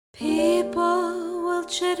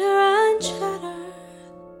chitter and chatter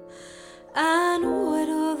and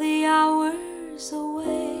whittle the hours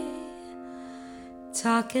away.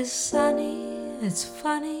 Talk is sunny, it's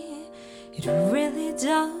funny, it really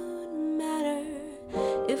don't matter.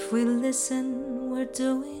 If we listen, we're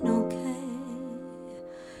doing okay.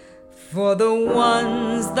 For the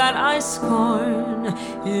ones that I scorn,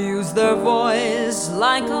 use their voice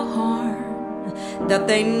like a horn that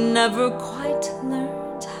they never quite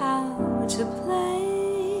learned how to play.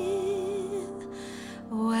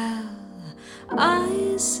 Well,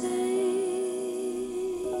 I say,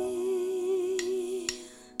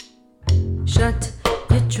 shut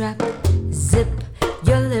your trap, zip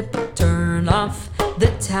your lip, turn off the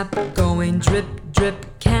tap, going drip, drip,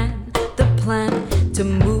 can the plan to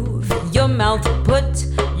move your mouth, put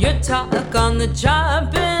your talk on the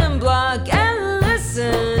chopping block and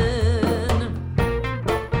listen.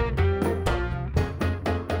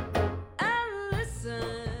 And listen.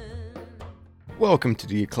 Welcome to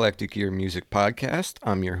the Eclectic Ear Music Podcast.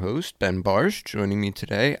 I'm your host, Ben Barsh. Joining me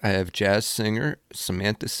today, I have jazz singer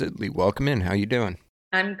Samantha Sidley. Welcome in. How you doing?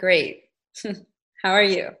 I'm great. How are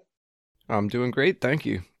you? I'm doing great, thank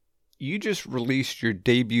you. You just released your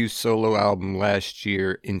debut solo album last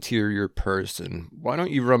year, Interior Person. Why don't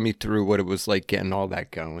you run me through what it was like getting all that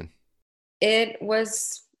going? It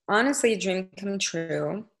was honestly a dream come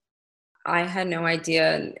true. I had no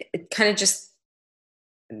idea. It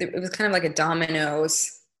was kind of like a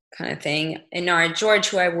dominoes kind of thing. And Nara George,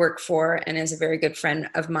 who I work for and is a very good friend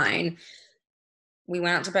of mine, we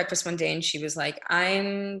went out to breakfast one day and she was like,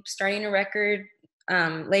 I'm starting a record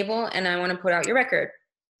label and I want to put out your record.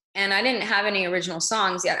 And I didn't have any original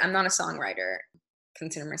songs yet. I'm not a songwriter,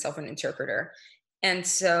 consider myself an interpreter. And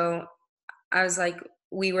so I was like,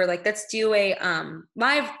 we were like, let's do a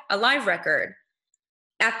live record.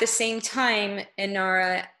 At the same time,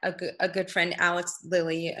 Inara, a good friend, Alex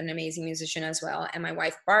Lilly, an amazing musician as well, and my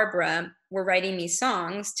wife, Barbara, were writing me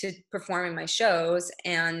songs to perform in my shows.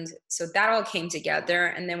 And so that all came together.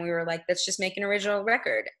 And then we were like, let's just make an original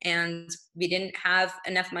record. And we didn't have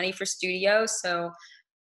enough money for studio. So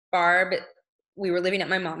we were living at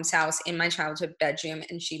my mom's house in my childhood bedroom,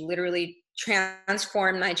 and she literally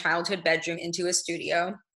transformed my childhood bedroom into a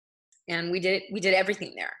studio. And we did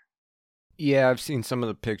everything there. Yeah, I've seen some of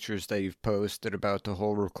the pictures that you've posted about the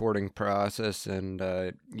whole recording process, and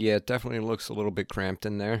yeah, it definitely looks a little bit cramped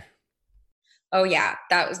in there. Oh yeah,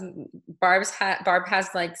 that was Barb has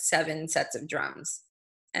like 7 sets of drums,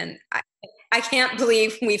 and I can't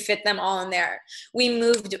believe we fit them all in there. We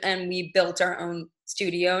moved and we built our own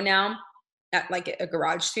studio now, at like a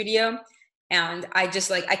garage studio, and I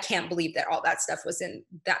can't believe that all that stuff was in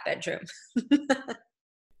that bedroom.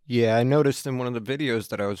 Yeah, I noticed in one of the videos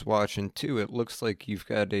that I was watching too, it looks like you've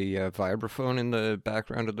got a vibraphone in the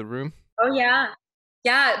background of the room. Oh yeah.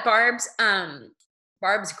 Yeah, Barb's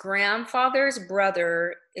grandfather's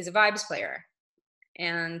brother is a vibes player.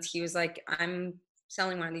 And he was like, I'm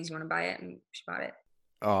selling one of these, you want to buy it? And she bought it.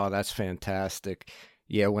 Oh, that's fantastic.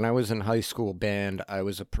 Yeah, when I was in high school band, I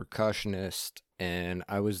was a percussionist, and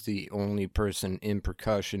I was the only person in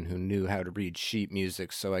percussion who knew how to read sheet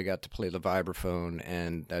music, so I got to play the vibraphone,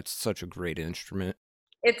 and that's such a great instrument.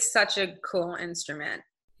 It's such a cool instrument.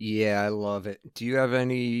 Yeah, I love it. Do you have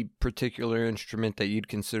any particular instrument that you'd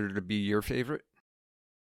consider to be your favorite?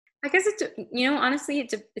 I guess honestly,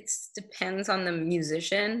 it depends on the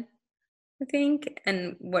musician, I think,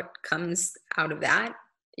 and what comes out of that.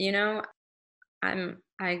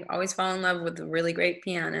 I always fall in love with a really great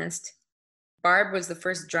pianist. Barb was the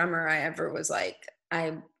first drummer I ever was like,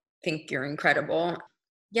 I think you're incredible.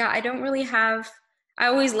 Yeah, I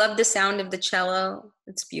always loved the sound of the cello.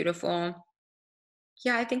 It's beautiful.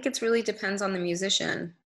 Yeah, I think it really depends on the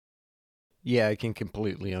musician. Yeah, I can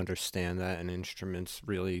completely understand that. An instrument's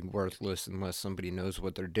really worthless unless somebody knows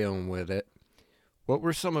what they're doing with it. What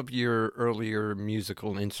were some of your earlier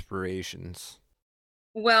musical inspirations?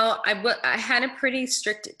 Well, I had a pretty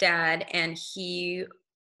strict dad, and he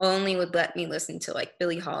only would let me listen to like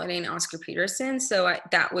Billie Holiday and Oscar Peterson. So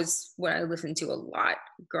that was what I listened to a lot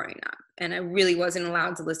growing up. And I really wasn't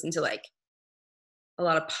allowed to listen to like a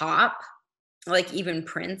lot of pop, like even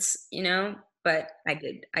Prince, but I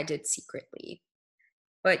did secretly.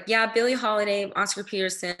 But yeah, Billie Holiday, Oscar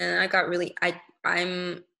Peterson, I got really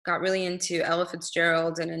into Ella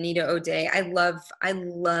Fitzgerald and Anita O'Day. I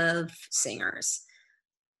love singers.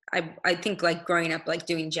 I think like growing up, like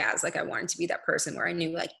doing jazz, like I wanted to be that person where I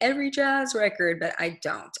knew like every jazz record, but I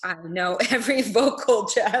don't. I know every vocal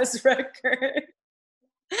jazz record.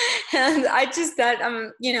 And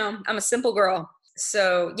I'm a simple girl.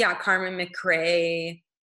 So yeah, Carmen McRae,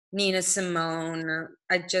 Nina Simone.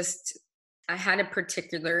 I had a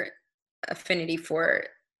particular affinity for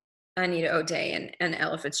Anita O'Day and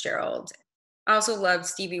Ella Fitzgerald. I also loved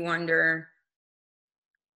Stevie Wonder,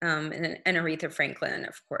 and Aretha Franklin,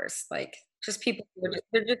 of course. Like just people who are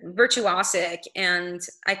they're just virtuosic, and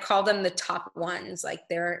I call them the top ones. Like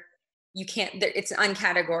you can't. It's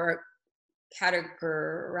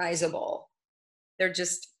categorizable. They're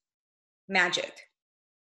just magic.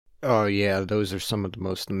 Oh yeah, those are some of the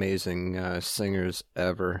most amazing singers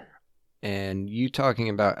ever. And you talking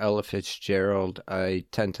about Ella Fitzgerald, I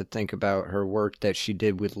tend to think about her work that she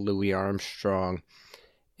did with Louis Armstrong.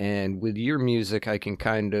 And with your music, I can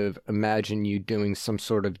kind of imagine you doing some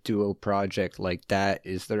sort of duo project like that.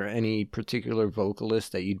 Is there any particular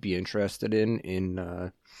vocalist that you'd be interested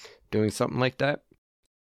in doing something like that?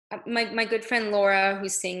 My good friend Laura, who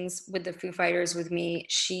sings with the Foo Fighters with me,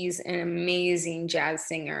 she's an amazing jazz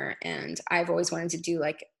singer, and I've always wanted to do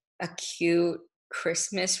like a cute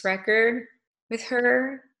Christmas record with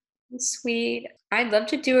her. Sweet. I'd love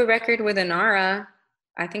to do a record with Anara.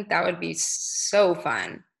 I think that would be so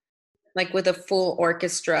fun. Like with a full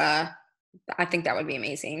orchestra. I think that would be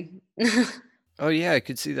amazing. Oh yeah, I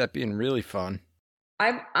could see that being really fun.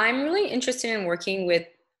 I'm really interested in working with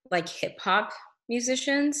like hip hop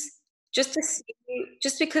musicians just to see,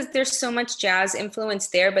 just because there's so much jazz influence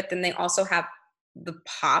there, but then they also have the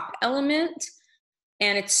pop element,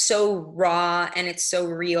 and it's so raw and it's so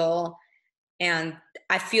real, and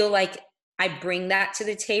I feel like I bring that to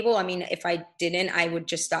the table. I mean, if I didn't, I would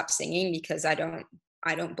just stop singing because I don't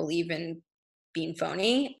believe in being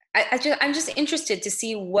phony. I'm just interested to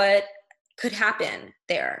see what could happen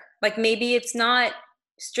there. Like maybe it's not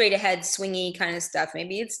straight ahead swingy kind of stuff.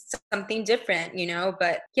 Maybe it's something different,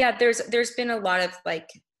 but yeah, there's been a lot of like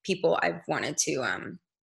people I've been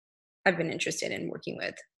interested in working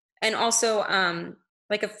with. And also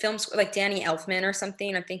like a film score like Danny Elfman or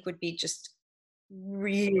something, I think would be just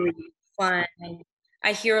really fun.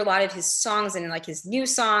 I hear a lot of his songs, and like his new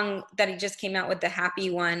song that he just came out with, the happy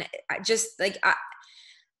one. I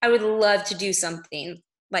would love to do something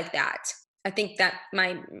like that. I think that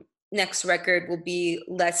my next record will be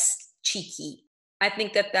less cheeky. I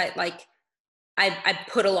think that like I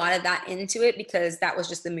put a lot of that into it because that was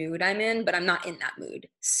just the mood I'm in, but I'm not in that mood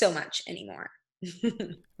so much anymore.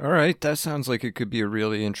 All right, that sounds like it could be a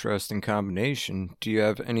really interesting combination. Do you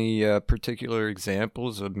have any particular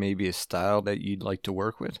examples of maybe a style that you'd like to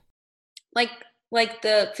work with? like like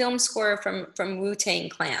the film score from Wu-Tang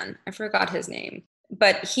Clan. I forgot his name.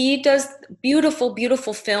 But he does beautiful,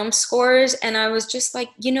 beautiful film scores. And I was just like,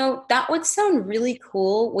 that would sound really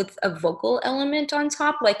cool with a vocal element on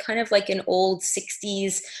top, like kind of like an old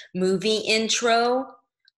 60s movie intro,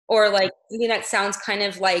 or like something that sounds kind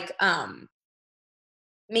of like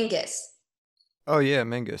Mingus. Oh yeah,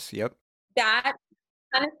 Mingus. Yep. That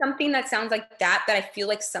kind of something that sounds like that I feel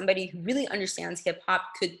like somebody who really understands hip hop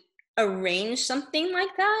could arrange something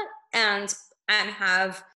like that, and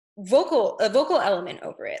have a vocal element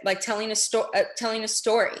over it, like telling a story.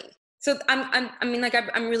 So I mean, like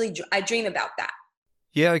I'm really I dream about that.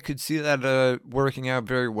 Yeah, I could see that working out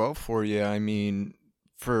very well for you. I mean,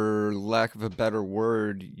 for lack of a better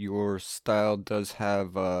word, your style does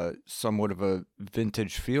have somewhat of a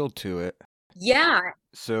vintage feel to it. Yeah,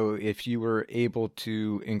 So if you were able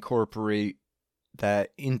to incorporate that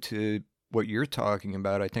into what you're talking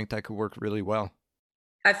about, I think that could work really well.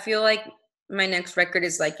 I feel like my next record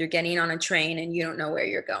is like you're getting on a train and you don't know where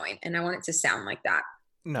you're going, and I want it to sound like that.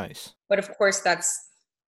 Nice. But of course, I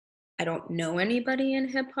don't know anybody in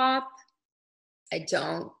hip hop. I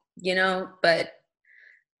don't, but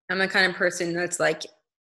I'm the kind of person that's like,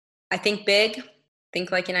 I think big,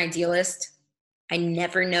 think like an idealist. I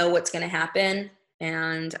never know what's going to happen.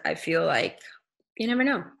 And I feel like you never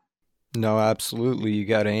know. No, absolutely. You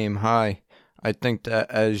got to aim high. I think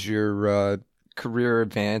that as your career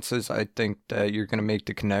advances, I think that you're going to make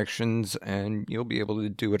the connections and you'll be able to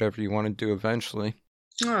do whatever you want to do eventually.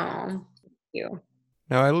 Oh, thank you.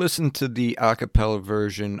 Now, I listened to the a cappella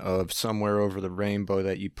version of Somewhere Over the Rainbow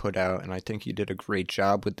that you put out, and I think you did a great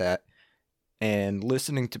job with that. And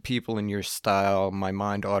listening to people in your style, my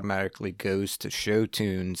mind automatically goes to show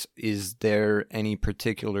tunes. Is there any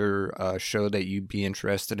particular show that you'd be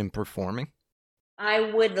interested in performing? I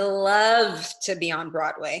would love to be on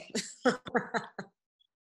Broadway.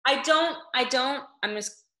 I'm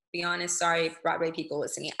just be honest, sorry, Broadway people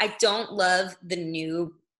listening. I don't love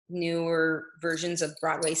the newer versions of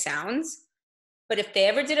Broadway sounds. But if they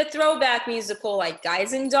ever did a throwback musical like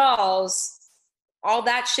Guys and Dolls, all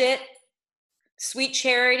that shit, Sweet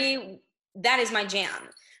Charity, that is my jam.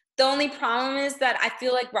 The only problem is that I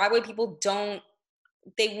feel like Broadway people don't,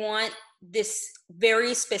 they want this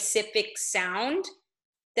very specific sound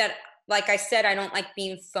that, like I said, I don't like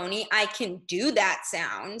being phony. I can do that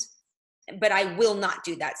sound, but I will not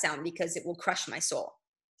do that sound because it will crush my soul.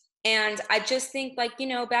 And I just think, like, you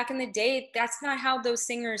know, back in the day, that's not how those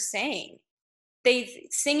singers sang.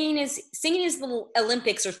 Singing is the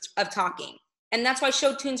Olympics of talking. And that's why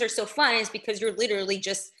show tunes are so fun, is because you're literally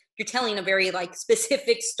just, you're telling a very like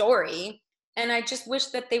specific story. And I just wish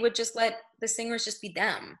that they would just let the singers just be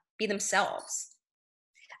them, be themselves.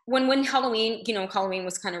 When Halloween, you know, Halloween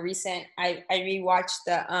was kind of recent, I rewatched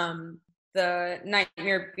the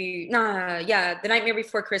Nightmare the Nightmare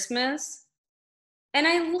Before Christmas. And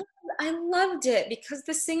I loved it because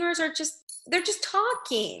the singers are they're just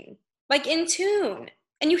talking like in tune,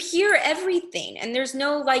 and you hear everything, and there's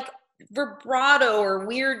no like vibrato or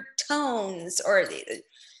weird tones or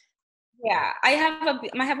yeah. I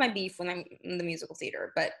have my beef when I'm in the musical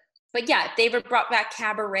theater, but yeah, if they ever brought back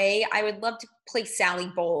cabaret, I would love to play Sally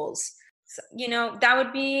Bowles. So, you know, that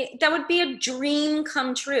would be a dream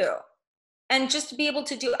come true. And just to be able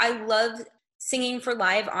to do, I love singing for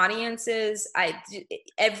live audiences.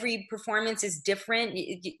 Every performance is different.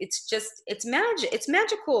 It's magic. It's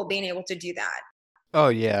magical being able to do that. Oh,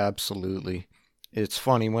 yeah, absolutely. It's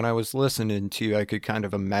funny, when I was listening to you, I could kind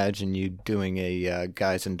of imagine you doing a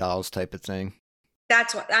Guys and Dolls type of thing.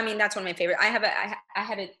 That's one of my favorite. I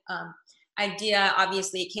had an idea.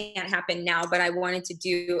 Obviously, it can't happen now, but I wanted to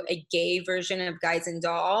do a gay version of Guys and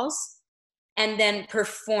Dolls, and then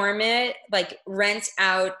perform it, like rent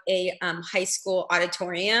out a high school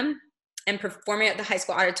auditorium and perform it at the high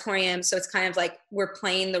school auditorium. So it's kind of like we're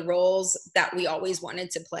playing the roles that we always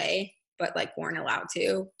wanted to play, but like weren't allowed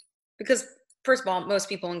to, because first of all, most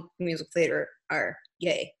people in musical theater are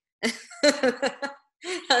gay.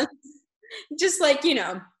 Just like, you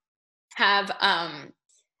know, have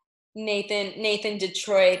Nathan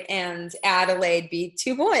Detroit and Adelaide be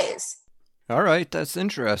two boys. All right, that's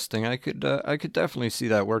interesting. I could definitely see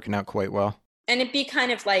that working out quite well. And it'd be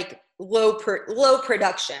kind of like low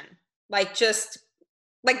production, like just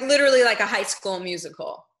like literally like a high school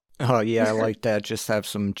musical. Oh yeah, I like that. Just have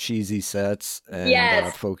some cheesy sets and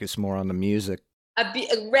Yes. Focus more on the music. A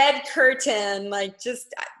red curtain, like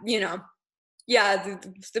just, you know, yeah,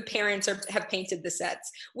 the parents have painted the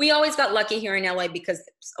sets. We always got lucky here in LA because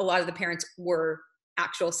a lot of the parents were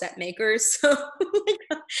actual set makers. So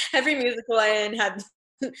every musical I had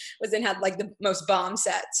like the most bomb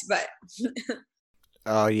sets, but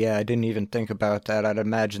Oh yeah, I didn't even think about that. I'd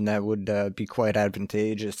imagine that would be quite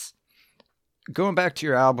advantageous. Going back to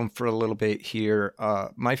your album for a little bit here,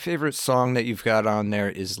 my favorite song that you've got on there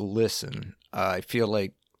is Listen. I feel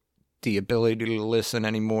like the ability to listen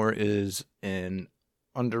anymore is an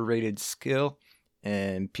underrated skill,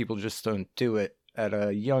 and people just don't do it. At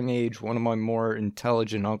a young age, one of my more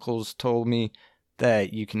intelligent uncles told me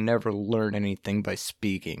that you can never learn anything by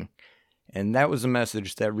speaking. And that was a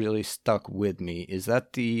message that really stuck with me. Is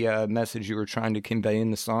that the message you were trying to convey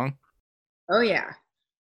in the song? Oh, yeah.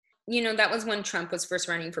 You know, that was when Trump was first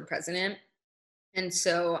running for president. And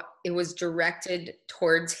so it was directed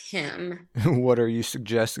towards him. What are you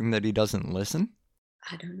suggesting, that he doesn't listen?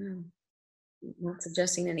 I don't know. I'm not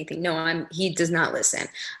suggesting anything. No, he does not listen.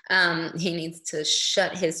 He needs to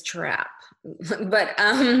shut his trap. But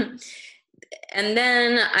and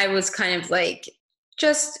then I was kind of like,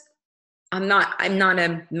 I'm not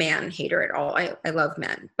a man hater at all. I love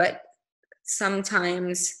men, but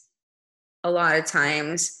sometimes, a lot of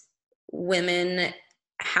times, women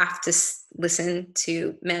have to listen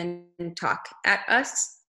to men talk at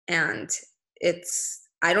us, and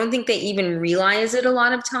I don't think they even realize it a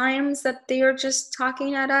lot of times, that they are just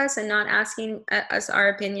talking at us and not asking us our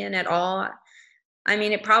opinion at all. I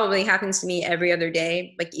mean, it probably happens to me every other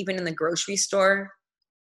day, like even in the grocery store.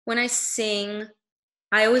 When I sing,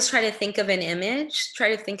 I always try to think of an image,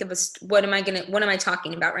 try to think of what am I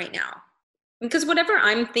talking about right now? Because whatever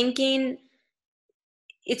I'm thinking,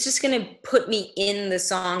 it's just going to put me in the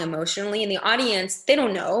song emotionally. And the audience, they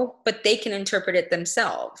don't know, but they can interpret it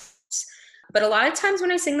themselves. But a lot of times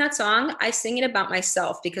when I sing that song, I sing it about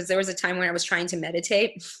myself, because there was a time when I was trying to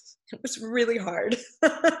meditate. It was really hard.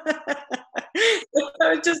 I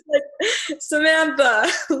was just like,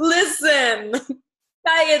 Samantha, listen,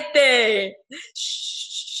 cállate.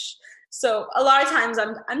 Shh. So a lot of times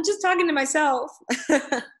I'm just talking to myself.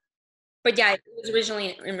 But yeah, it was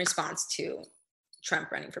originally in response to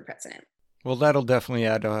Trump running for president. Well, that'll definitely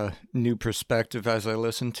add a new perspective as I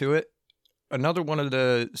listen to it. Another one of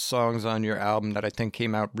the songs on your album that I think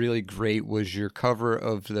came out really great was your cover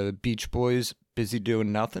of the Beach Boys' Busy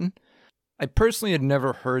Doing Nothing. I personally had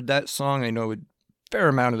never heard that song. I know a fair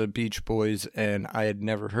amount of the Beach Boys, and I had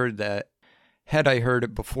never heard that. had I heard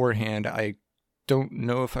it beforehand, I don't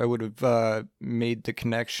know if I would have made the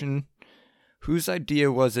connection. Whose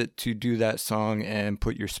idea was it to do that song and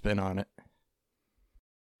put your spin on it?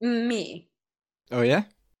 Me. Oh, yeah?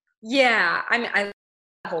 Yeah, I mean, I love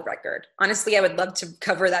the whole record. Honestly, I would love to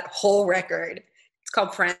cover that whole record. It's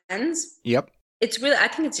called Friends. Yep. It's really, I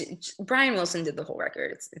think it's Brian Wilson did the whole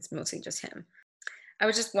record. It's mostly just him. I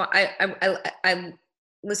was just I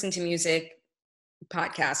listen to music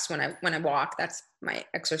podcasts when I walk. That's my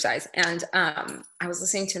exercise. And I was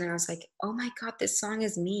listening to it and I was like, oh my God, this song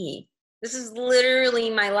is me. This is literally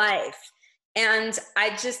my life. And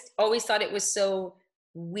I just always thought it was so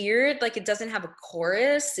weird. Like, it doesn't have a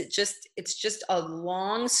chorus. It's just a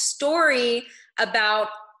long story about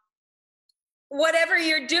whatever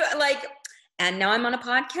you're doing. Like, and now I'm on a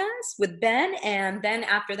podcast with Ben, and then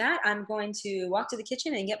after that, I'm going to walk to the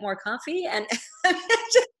kitchen and get more coffee. And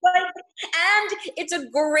just like, and it's a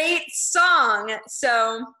great song.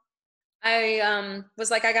 So I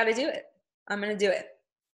was like, I got to do it. I'm going to do it.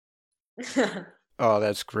 Oh,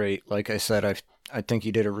 that's great. Like I said, I think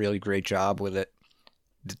you did a really great job with it.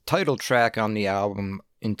 The title track on the album,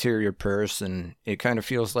 Interior Person, it kind of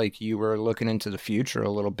feels like you were looking into the future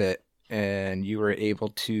a little bit, and you were able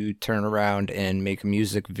to turn around and make a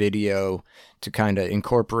music video to kind of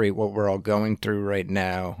incorporate what we're all going through right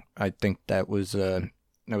now. I think that was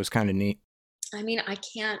kind of neat. I mean, I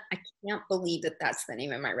can't believe that that's the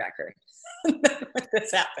name of my record.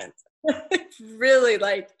 This happened. Really,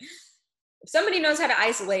 like, if somebody knows how to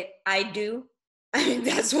isolate, I do. I mean,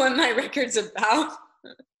 that's what my record's about.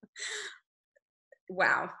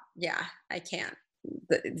 Wow. Yeah, I can't.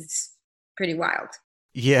 It's pretty wild.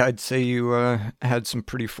 Yeah, I'd say you had some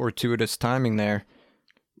pretty fortuitous timing there.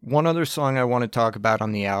 One other song I want to talk about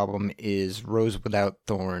on the album is Rose Without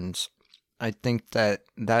Thorns. I think that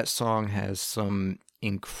song has some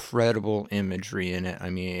incredible imagery in it. I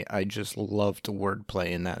mean, I just love the wordplay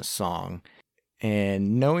in that song.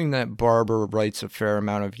 And knowing that Barbara writes a fair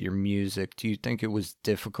amount of your music, do you think it was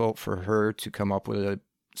difficult for her to come up with a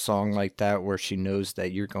song like that where she knows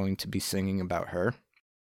that you're going to be singing about her?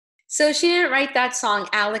 So she didn't write that song.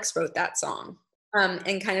 Alex wrote that song,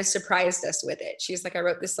 and kind of surprised us with it. She was like, I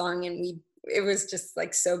wrote this song, and it was just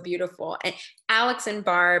like so beautiful. And Alex and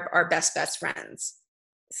Barb are best friends.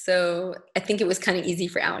 So I think it was kind of easy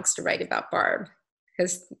for Alex to write about Barb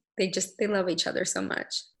because they love each other so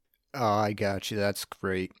much. Oh, I got you. That's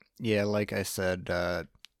great. Yeah, like I said,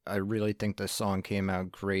 I really think the song came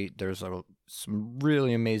out great. There's some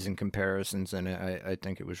really amazing comparisons in it. I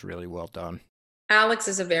think it was really well done. Alex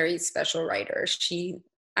is a very special writer.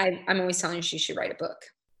 I'm always telling her she should write a book.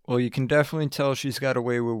 Well, you can definitely tell she's got a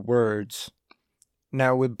way with words.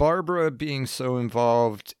 Now, with Barbara being so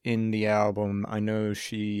involved in the album, I know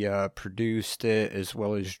she produced it as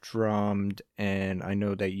well as drummed, and I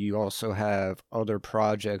know that you also have other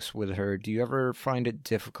projects with her. Do you ever find it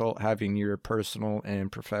difficult having your personal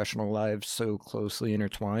and professional lives so closely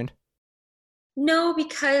intertwined? No,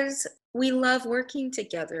 because we love working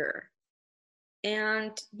together.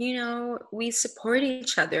 And, we support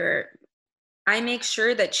each other. I make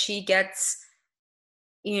sure that she gets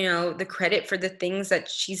the credit for the things that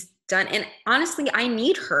she's done. And honestly, I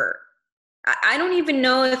need her. I don't even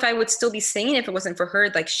know if I would still be singing if it wasn't for her.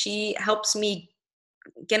 Like, she helps me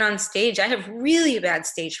get on stage. I have really bad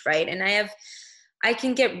stage fright, and I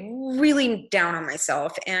can get really down on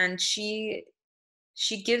myself. And she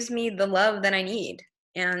gives me the love that I need.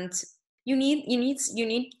 And you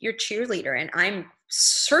need your cheerleader. And I'm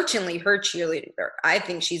certainly her cheerleader. I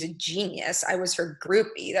think she's a genius. I was her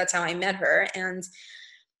groupie. That's how I met her. And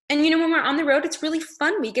when we're on the road, it's really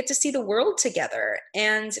fun. We get to see the world together.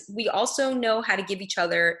 And we also know how to give each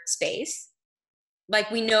other space.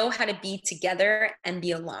 Like, we know how to be together and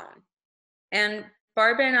be alone. And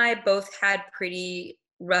Barbara and I both had pretty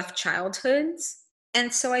rough childhoods.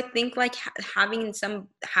 And so I think, like, having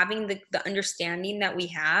the understanding that we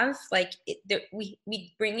have, like,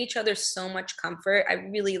 we bring each other so much comfort. I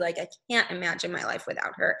can't imagine my life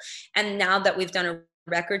without her. And now that we've done a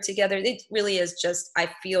record together, it really is just, I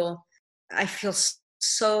feel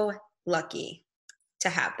so lucky to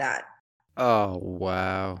have that. Oh,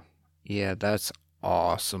 wow. Yeah, that's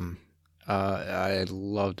awesome. I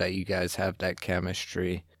love that you guys have that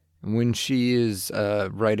chemistry. When she is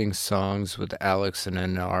writing songs with Alex and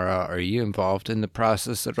Anara, are you involved in the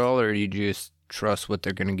process at all, or do you just trust what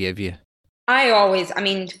they're going to give you?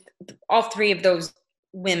 All three of those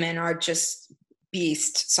women are just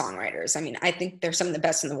beast songwriters. I mean, I think they're some of the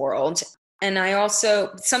best in the world. And I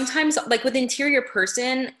also sometimes, like with Interior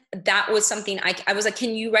Person, that was something I was like,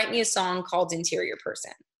 can you write me a song called Interior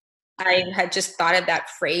Person? I had just thought of that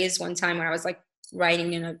phrase one time when I was like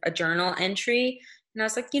writing in a journal entry, and I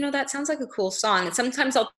was like, that sounds like a cool song. And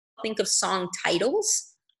sometimes I'll think of song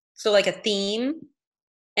titles, so like a theme,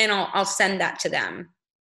 and I'll send that to them.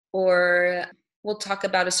 Or we'll talk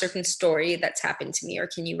about a certain story that's happened to me, or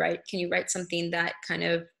can you write something that kind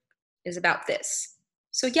of is about this?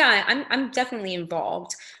 So yeah, I'm definitely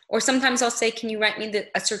involved. Or sometimes I'll say, can you write me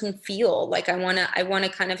a certain feel? Like I wanna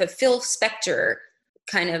kind of a Phil Spector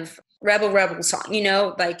kind of rebel song,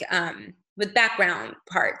 like with background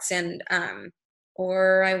parts, and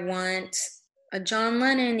or I want a John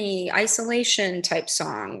Lennon-y isolation type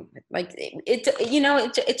song. Like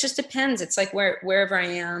it just depends. It's like wherever I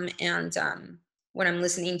am, and what I'm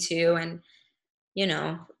listening to, and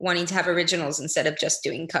wanting to have originals instead of just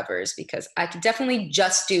doing covers, because I could definitely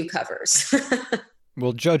just do covers.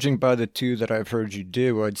 Well, judging by the two that I've heard you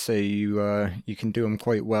do, I'd say you can do them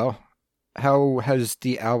quite well. How has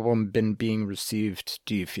the album been being received,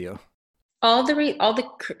 do you feel? All the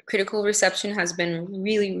critical reception has been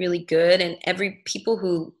really, really good, and every people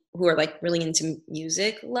who are like really into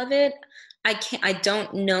music love it. I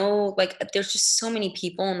don't know, like there's just so many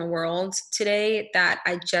people in the world today that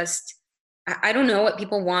I don't know what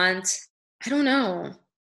people want. I don't know.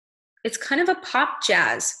 It's kind of a pop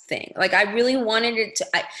jazz thing. Like I really wanted it to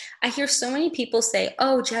I hear so many people say,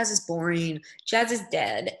 "Oh, jazz is boring. Jazz is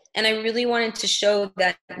dead." And I really wanted to show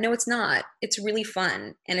that no, it's not. It's really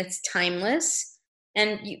fun and it's timeless.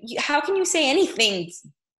 And how can you say anything's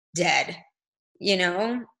dead? You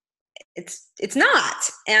know? It's not.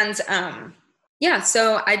 And yeah,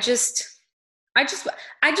 so I just I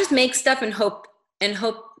just make stuff and hope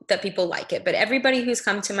that people like it. But everybody who's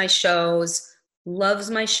come to my shows loves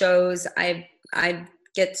my shows. I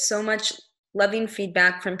get so much loving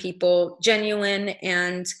feedback from people, genuine,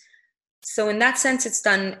 and so in that sense it's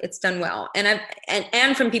done well. And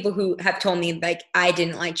and from people who have told me like I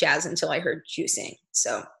didn't like jazz until I heard you sing.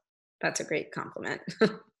 So that's a great compliment.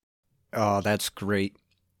 Oh, that's great.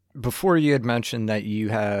 Before you had mentioned that you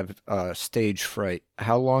have stage fright.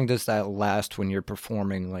 How long does that last when you're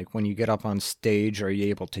performing? Like when you get up on stage, are you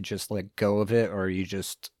able to just let go of it, or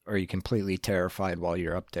are you completely terrified while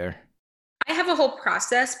you're up there? I have a whole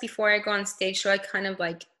process before I go on stage, so I kind of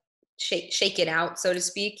like shake it out, so to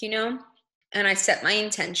speak, and I set my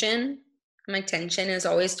intention. My intention is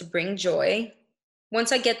always to bring joy.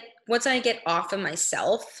 Once I get once I get off of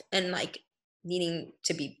myself and like needing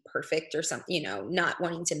to be perfect or something, not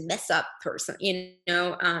wanting to mess up person,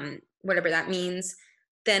 whatever that means,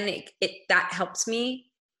 then it that helps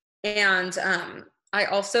me. And I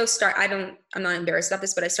also I'm not embarrassed about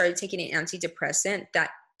this, but I started taking an antidepressant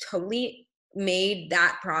that totally made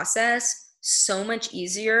that process so much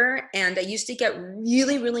easier. And I used to get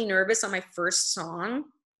really, really nervous on my first song,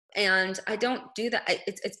 and I don't do that.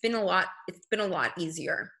 It's been a lot. It's been a lot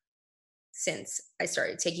easier since I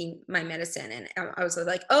started taking my medicine. And I was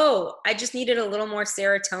like, oh, I just needed a little more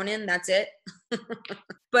serotonin. That's it.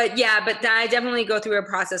 But yeah, but I definitely go through a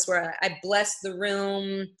process where I bless the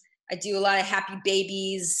room. I do a lot of happy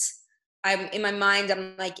babies. I'm in my mind,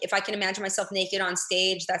 I'm like, if I can imagine myself naked on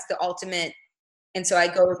stage, that's the ultimate. And so I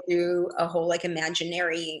go through a whole like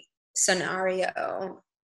imaginary scenario,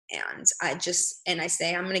 and I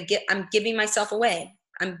say, I'm giving myself away.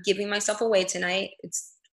 I'm giving myself away tonight.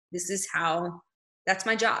 This is how, that's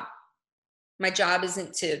my job. My job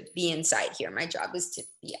isn't to be inside here. My job is to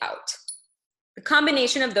be out. The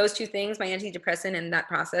combination of those two things, my antidepressant and that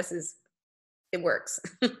process, it works.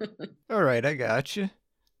 All right, I got you.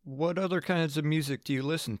 What other kinds of music do you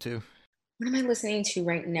listen to? What am I listening to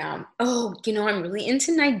right now? Oh, I'm really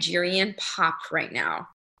into Nigerian pop right now.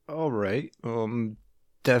 All right.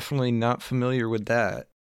 Definitely not familiar with that.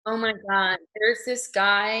 Oh my God. There's this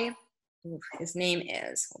guy. His name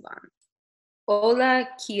is, hold on. Ola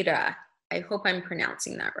Kira. I hope I'm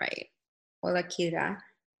pronouncing that right. Ola Kira.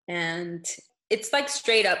 And it's like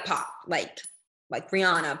straight up pop, like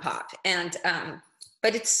Rihanna pop. And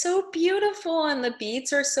but it's so beautiful and the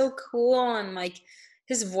beats are so cool, and like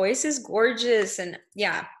his voice is gorgeous. And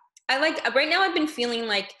yeah, right now I've been feeling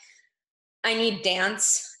like I need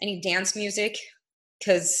dance music,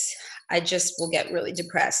 because I just will get really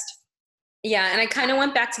depressed. Yeah, and I kind of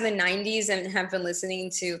went back to the 90s and have been listening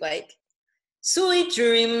to like sweet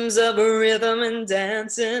dreams of a rhythm and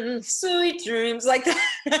dancing, sweet dreams like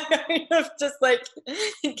that. Just like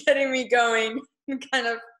getting me going, kind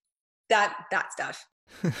of that stuff.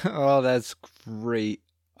 Oh, that's great.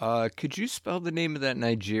 Could you spell the name of that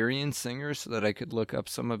Nigerian singer so that I could look up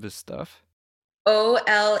some of his stuff?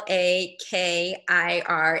 Olakira,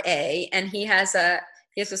 and he has a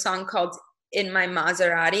song called In My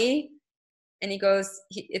Maserati, And he goes,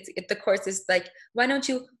 the chorus is like, why don't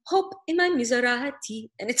you hope in my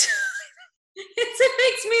miserati? And it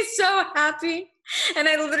makes me so happy. And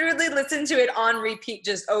I literally listen to it on repeat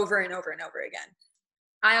just over and over and over again.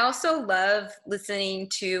 I also love listening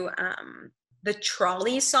to the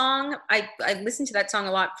Trolley song. I listened to that song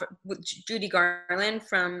a lot with Judy Garland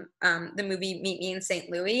from the movie Meet Me in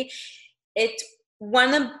St. Louis. It's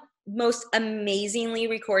one of the most amazingly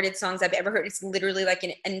recorded songs I've ever heard. It's literally like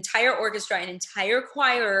an entire orchestra, an entire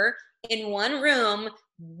choir in one room,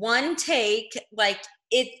 one take. Like,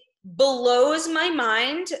 it blows my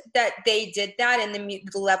mind that they did that, and the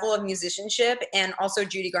level of musicianship. And also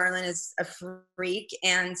Judy Garland is a freak,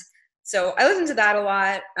 and so I listen to that a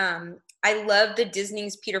lot. I love the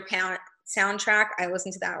Disney's Peter Pan soundtrack. I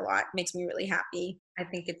listen to that a lot. It makes me really happy. I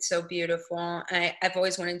think it's so beautiful. I've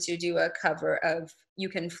always wanted to do a cover of You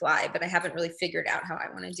Can Fly, but I haven't really figured out how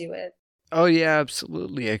I want to do it. Oh, yeah,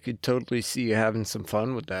 absolutely. I could totally see you having some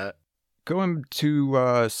fun with that. Going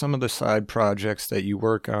to some of the side projects that you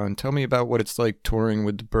work on, tell me about what it's like touring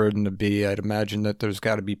with the Bird and the Bee. I'd imagine that there's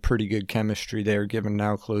got to be pretty good chemistry there, given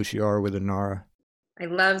how close you are with Inara. I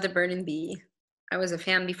love the Bird and Bee. I was a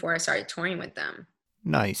fan before I started touring with them.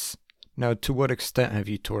 Nice. Now, to what extent have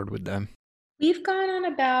you toured with them? We've gone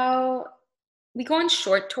on we go on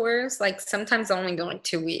short tours, like sometimes only go like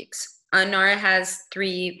 2 weeks. Nara has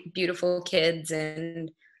 3 beautiful kids,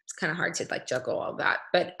 and it's kind of hard to like juggle all that.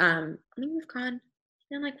 But I mean, we've gone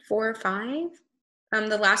like 4 or 5.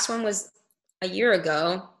 The last one was a year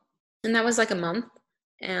ago, and that was like a month.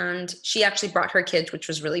 And she actually brought her kids, which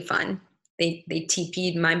was really fun. They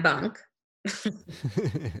TP'd my bunk.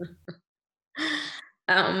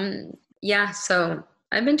 Yeah, so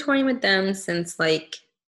I've been touring with them since like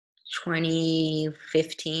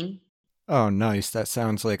 2015. Oh, nice. That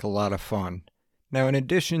sounds like a lot of fun. Now, in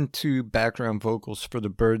addition to background vocals for the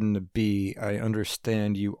Bird and the Bee, I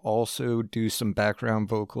understand you also do some background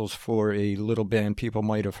vocals for a little band people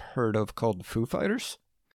might have heard of called the Foo Fighters?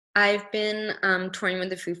 I've been touring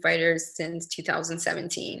with the Foo Fighters since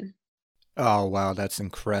 2017. Oh, wow, that's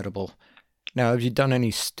incredible. Now, have you done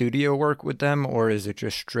any studio work with them, or is it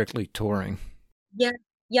just strictly touring?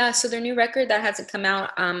 Yeah. So their new record that hasn't come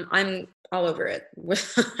out, I'm all over it.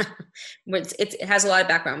 It has a lot of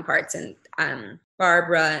background parts, and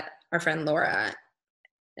Barbara, our friend Laura,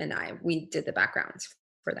 and we did the backgrounds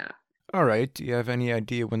for that. All right. Do you have any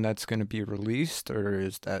idea when that's going to be released, or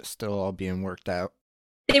is that still all being worked out?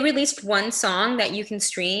 They released one song that you can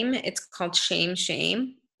stream. It's called Shame,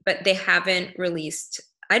 Shame, but they haven't released.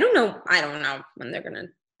 I don't know when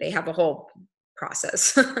they have a whole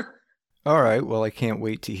process. All right. Well, I can't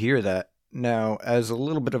wait to hear that. Now, as a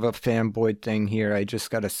little bit of a fanboy thing here, I just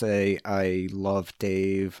got to say I love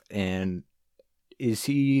Dave. And is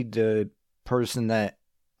he the person that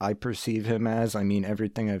I perceive him as? I mean,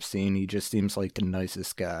 everything I've seen, he just seems like the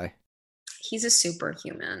nicest guy. He's a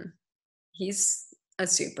superhuman. He's a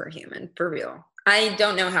superhuman, for real. I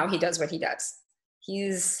don't know how he does what he does.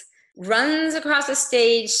 He's runs across the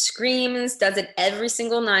stage, screams, does it every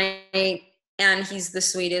single night, and he's the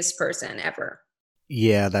sweetest person ever.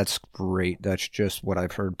 Yeah, that's great. That's just what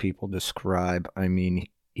I've heard people describe. I mean,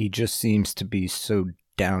 he just seems to be so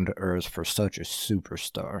down to earth for such a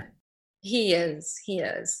superstar. He is.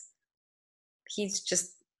 He's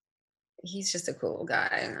just a cool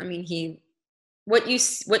guy. I mean, what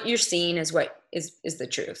you're seeing is what is the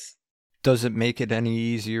truth. Does it make it any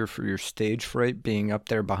easier for your stage fright being up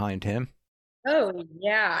there behind him? Oh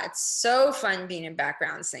yeah, it's so fun being a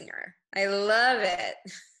background singer. I love it.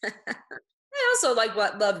 I also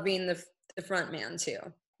love being the front man too.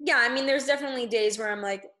 Yeah, I mean, there's definitely days where I'm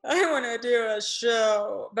like, I want to do a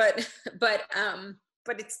show, but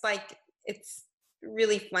it's like, it's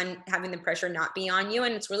really fun having the pressure not be on you,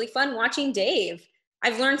 and it's really fun watching Dave.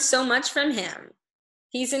 I've learned so much from him.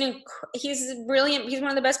 He's brilliant. He's one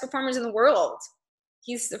of the best performers in the world.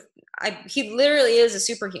 He literally is a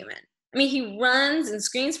superhuman. I mean, he runs and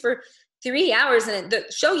screams for 3 hours, and the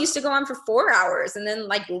show used to go on for 4 hours, and then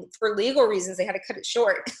like for legal reasons they had to cut it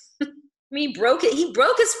short. I mean, he broke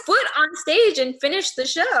his foot on stage and finished the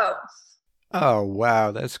show. Oh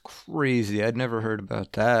wow, that's crazy. I'd never heard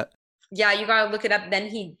about that. Yeah, you gotta look it up. Then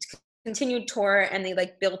he continued tour, and they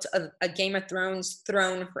like built a Game of Thrones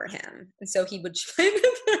throne for him, and so he would play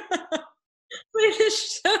the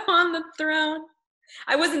show on the throne.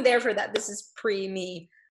 I wasn't there for that. This is pre me.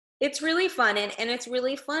 It's really fun, and it's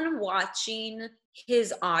really fun watching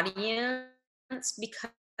his audience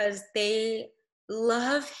because they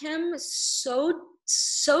love him so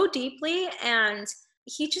deeply, and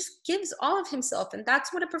he just gives all of himself, and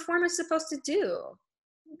that's what a performer is supposed to do.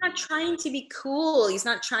 He's not trying to be cool. He's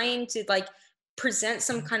not trying to like present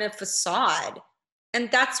some kind of facade. And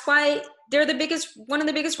that's why they're one of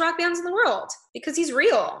the biggest rock bands in the world, because he's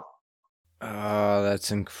real. Oh,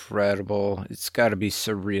 that's incredible. It's got to be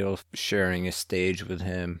surreal sharing a stage with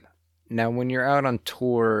him. Now, when you're out on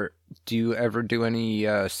tour, do you ever do any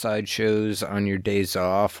side shows on your days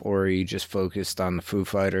off, or are you just focused on the Foo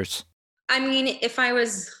Fighters? I mean, if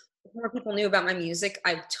more people knew about my music,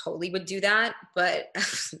 I totally would do that. But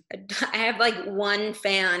I have like one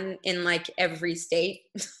fan in like every state.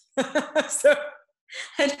 So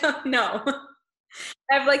I don't know.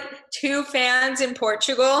 I have like two fans in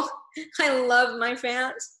Portugal. I love my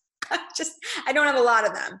fans. I don't have a lot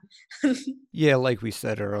of them. Yeah, like we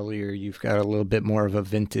said earlier, you've got a little bit more of a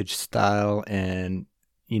vintage style, and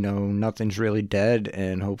nothing's really dead,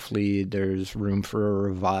 and hopefully there's room for a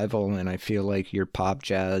revival. And I feel like your pop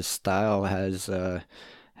jazz style has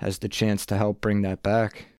the chance to help bring that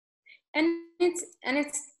back. And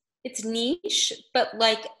it's niche, but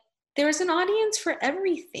like there's an audience for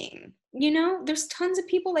everything. There's tons of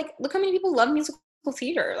people, like, look how many people love musical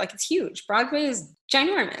theater. Like, it's huge. Broadway is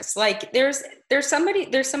ginormous. Like, there's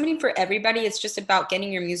somebody for everybody. It's just about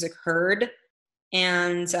getting your music heard,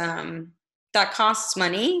 and that costs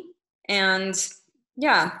money. And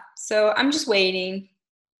yeah, so I'm just waiting,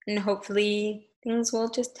 and hopefully things will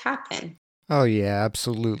just happen. Oh yeah,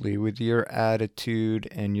 absolutely. With your attitude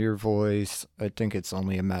and your voice, I think it's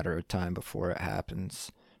only a matter of time before it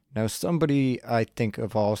happens. Now, somebody I think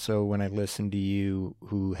of also when I listen to you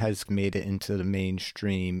who has made it into the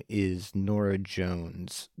mainstream is Nora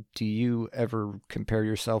Jones. Do you ever compare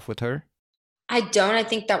yourself with her? I don't. I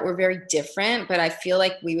think that we're very different, but I feel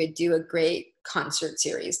like we would do a great concert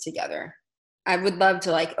series together. I would love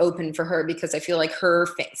to like open for her, because I feel like her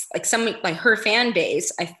face, like her fan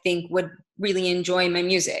base, I think would really enjoy my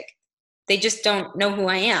music. They just don't know who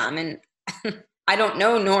I am, and I don't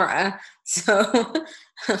know Nora, so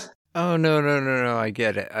Oh no, I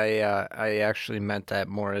get it. I actually meant that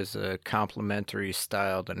more as a complimentary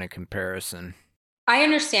style than a comparison. I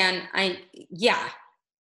understand. Yeah,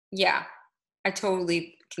 yeah, I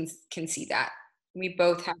totally can see that. We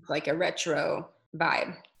both have like a retro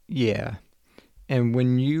vibe. Yeah. And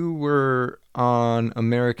when you were on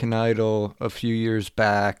American Idol a few years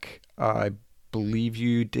back, I believe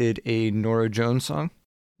you did a Nora Jones song?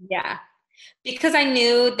 Yeah, because I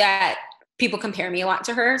knew that people compare me a lot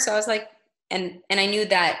to her, so I was like, and I knew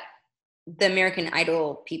that the American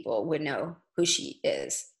Idol people would know who she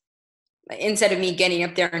is. Like, instead of me getting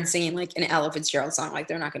up there and singing like an Ella Fitzgerald song, like,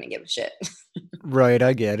 they're not going to give a shit. Right,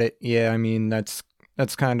 I get it. Yeah, I mean that's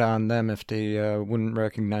kind of on them if they wouldn't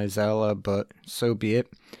recognize Ella, but so be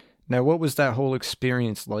it. Now, what was that whole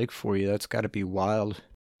experience like for you? That's got to be wild.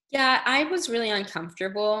 Yeah, I was really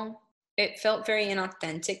uncomfortable. It felt very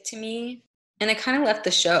inauthentic to me. And I kind of left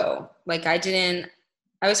the show. Like, I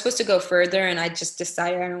was supposed to go further, and I just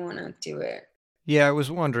decided I don't want to do it. Yeah, I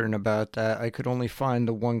was wondering about that. I could only find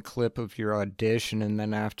the one clip of your audition, and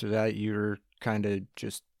then after that, you're kind of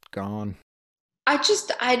just gone.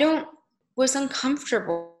 I don't, was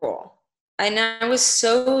uncomfortable. And I was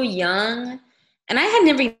so young, and I had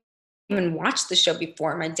never even watched the show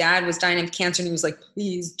before. My dad was dying of cancer, and he was like,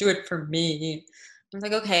 please do it for me. I was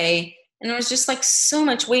like, okay. And it was just like so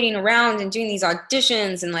much waiting around and doing these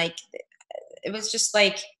auditions, and like, it was just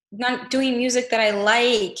like not doing music that I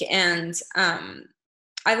like. And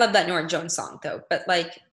I love that Nora Jones song though, but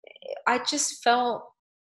like, I just felt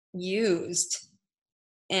used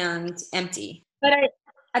and empty. But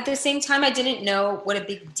at the same time, I didn't know what a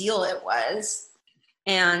big deal it was.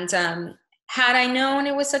 And had I known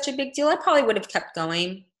it was such a big deal, I probably would have kept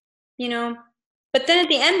going, you know. But then at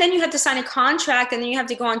the end, then you have to sign a contract, and then you have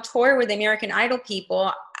to go on tour with American Idol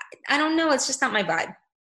people. I don't know. It's just not my vibe.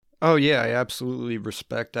 Oh yeah, I absolutely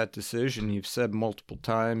respect that decision. You've said multiple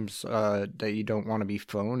times that you don't want to be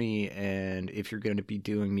phony, and if you're going to be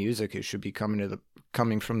doing music, it should be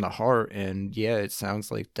coming from the heart. And yeah, it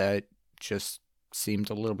sounds like that just seemed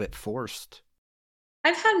a little bit forced.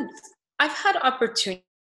 I've had I've had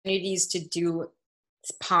opportunities to do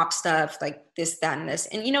pop stuff like this, that, and this.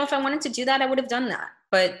 And if I wanted to do that, I would have done that.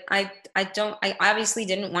 But I obviously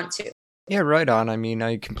didn't want to. Yeah, right on. I mean,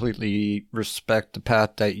 I completely respect the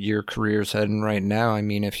path that your career's heading right now. I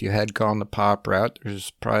mean, if you had gone the pop route, there's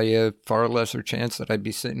probably a far lesser chance that I'd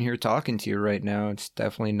be sitting here talking to you right now. It's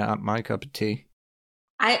definitely not my cup of tea.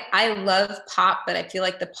 I love pop, but I feel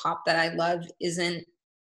like the pop that I love isn't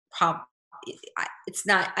pop. It's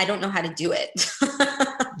not, I don't know how to do it.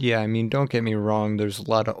 Yeah, I mean, don't get me wrong. There's a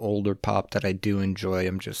lot of older pop that I do enjoy.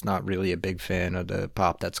 I'm just not really a big fan of the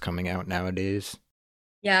pop that's coming out nowadays.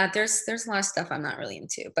 Yeah, there's a lot of stuff I'm not really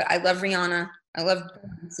into, but I love Rihanna. I love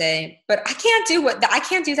say, but I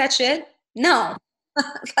can't do that shit. No,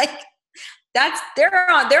 like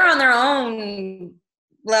they're on their own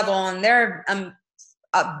level and they're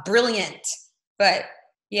brilliant. But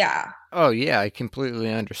yeah. Oh, yeah, I completely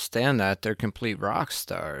understand that. They're complete rock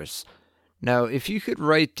stars. Now, if you could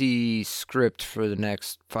write the script for the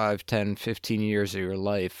next 5, 10, 15 years of your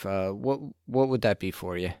life, what would that be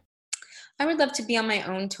for you? I would love to be on my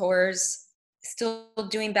own tours, still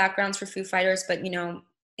doing backgrounds for Foo Fighters, but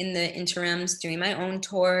in the interims, doing my own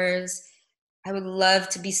tours. I would love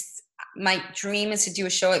to be. My dream is to do a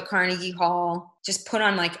show at Carnegie Hall, just put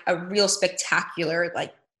on like a real spectacular,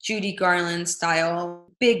 like Judy Garland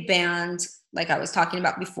style, big band, like I was talking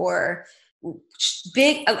about before,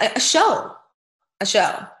 big a show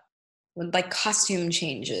with like costume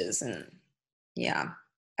changes and yeah.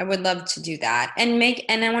 I would love to do that and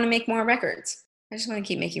I want to make more records. I just want to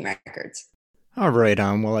keep making records. All right,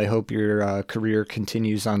 well, I hope your career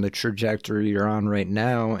continues on the trajectory you're on right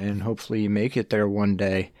now, and hopefully you make it there one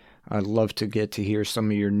day. I'd love to get to hear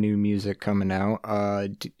some of your new music coming out.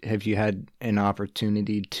 Have you had an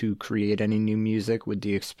opportunity to create any new music with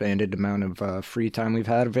the expanded amount of free time we've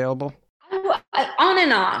had available? On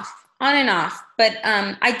and off. But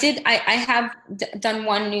I have done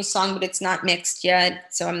one new song, but it's not mixed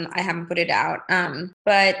yet, so I haven't put it out.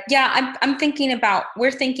 But yeah,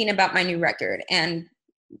 we're thinking about my new record and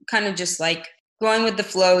kind of just like going with the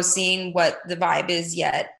flow, seeing what the vibe is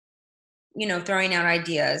yet. Throwing out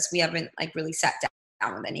ideas. We haven't like really sat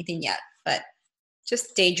down with anything yet, but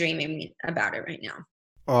just daydreaming about it right now.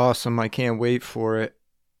 Awesome. I can't wait for it.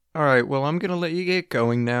 All right. Well, I'm going to let you get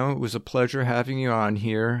going now. It was a pleasure having you on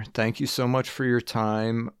here. Thank you so much for your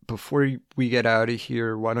time. Before we get out of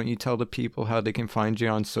here, why don't you tell the people how they can find you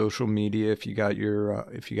on social media if you got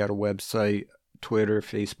if you got a website, Twitter,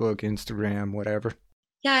 Facebook, Instagram, whatever.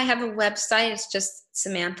 Yeah, I have a website. It's just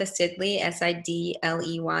Samantha Sidley,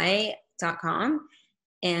 SIDLEY.com.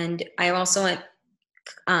 And I also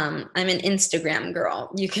I'm an Instagram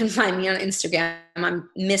girl. You can find me on Instagram. I'm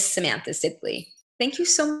Miss Samantha Sidley. Thank you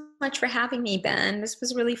so much for having me, Ben. This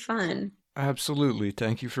was really fun. Absolutely.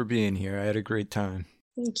 Thank you for being here. I had a great time.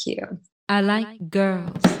 Thank you. I like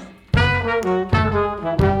girls.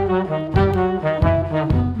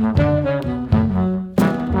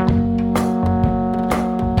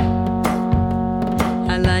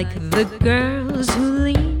 I like the girls who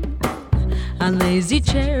lean on lazy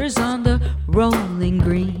chairs on the rolling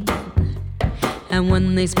green. And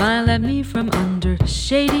when they smile at me from under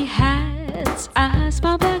shady hats, I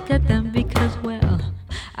smile back at them because, well,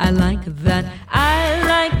 I like that. I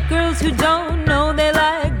like girls who don't know they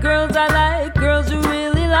like girls. I like girls who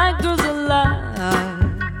really like girls a lot.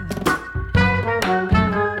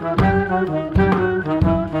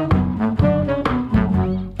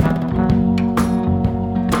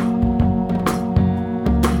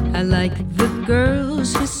 I like the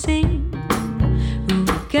girls who sing, who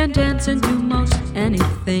can dance and do most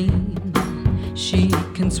anything. She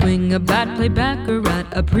can swing a bat, play baccarat,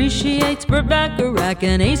 appreciates Burt Bacharach,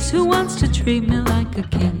 an ace who wants to treat me like a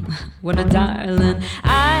king. What a darling.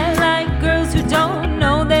 I like girls who don't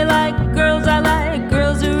know they like